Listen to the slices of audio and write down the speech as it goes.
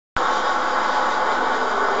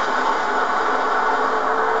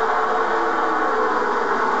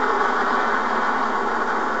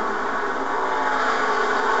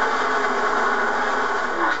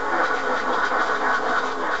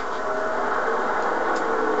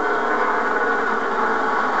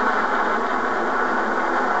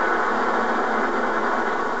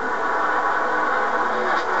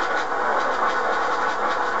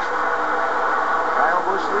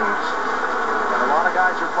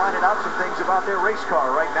finding out some things about their race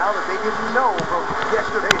car right now that they didn't know from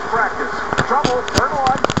yesterday's practice. Trouble, turn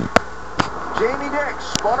one. Jamie Dix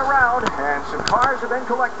spun around, and some cars have been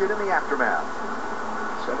collected in the aftermath.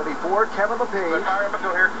 74, Kevin Lepage. Fire up and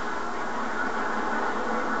go here.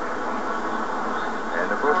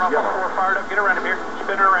 And the first yellow. We're fired up. Get around him here.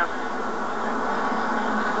 Spin her around.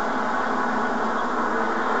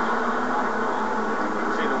 You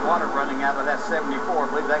can see the water running out of that 74. I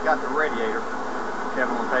believe that got the radiator.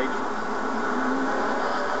 Kevin Lepage.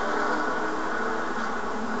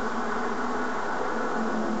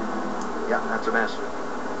 Yeah, that's a mess.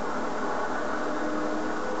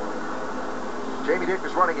 Jamie Dick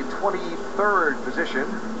was running in 23rd position.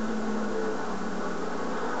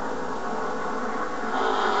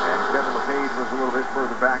 And Kevin Lepage was a little bit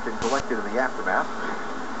further back and collected in the aftermath.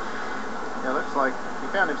 Yeah, looks like he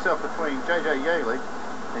found himself between J.J. Yaley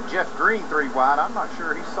and Jeff Green 3 wide. I'm not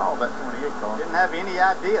sure he saw that 28 car. Didn't have any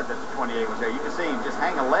idea that the 28 was there. You can see him just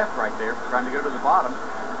hang a left right there, trying to go to the bottom.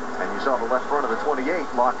 And you saw the left front of the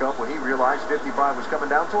 28 lock up when he realized 55 was coming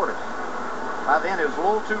down toward him. By then, it was a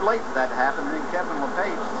little too late for that to happen. And then Kevin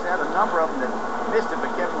Lepage had a number of them that missed it,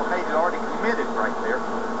 but Kevin Lepage had already committed right there.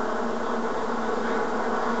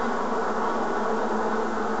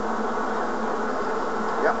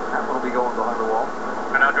 Yep, that one will be going behind the wall.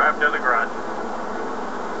 And I'll drive to the garage.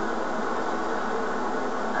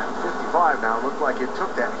 And 55 now looked like it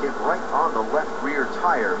took that hit right on the left rear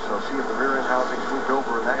tire. So see if the rear end housing's moved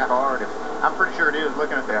over in that car. And if I'm pretty sure it is.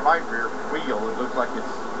 Looking at that right rear wheel, it looks like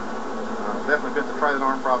it's definitely been the trailing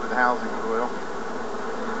arm, probably the housing as well.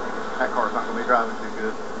 That car's not going to be driving too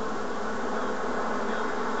good.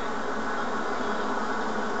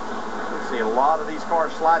 You see a lot of these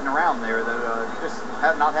cars sliding around there, though, just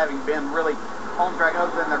not having been really home track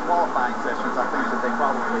other than their qualifying sessions. I think that they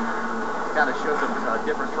probably kind of showed them a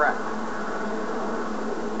different track.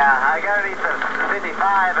 I got it to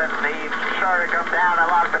 55, and he started to come down. I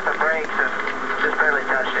locked up the brakes and just barely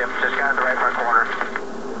touched him. Just got in the right front corner.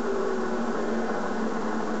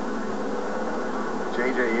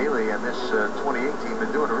 J.J. Yaley and this 28 team been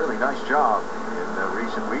doing a really nice job in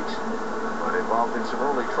recent weeks, but involved in some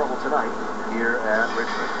early trouble tonight here at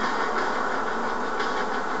Richmond.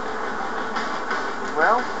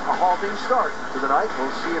 Well, a halting start to the night.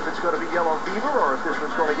 We'll see if it's going to be yellow fever or if this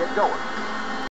one's going to get going.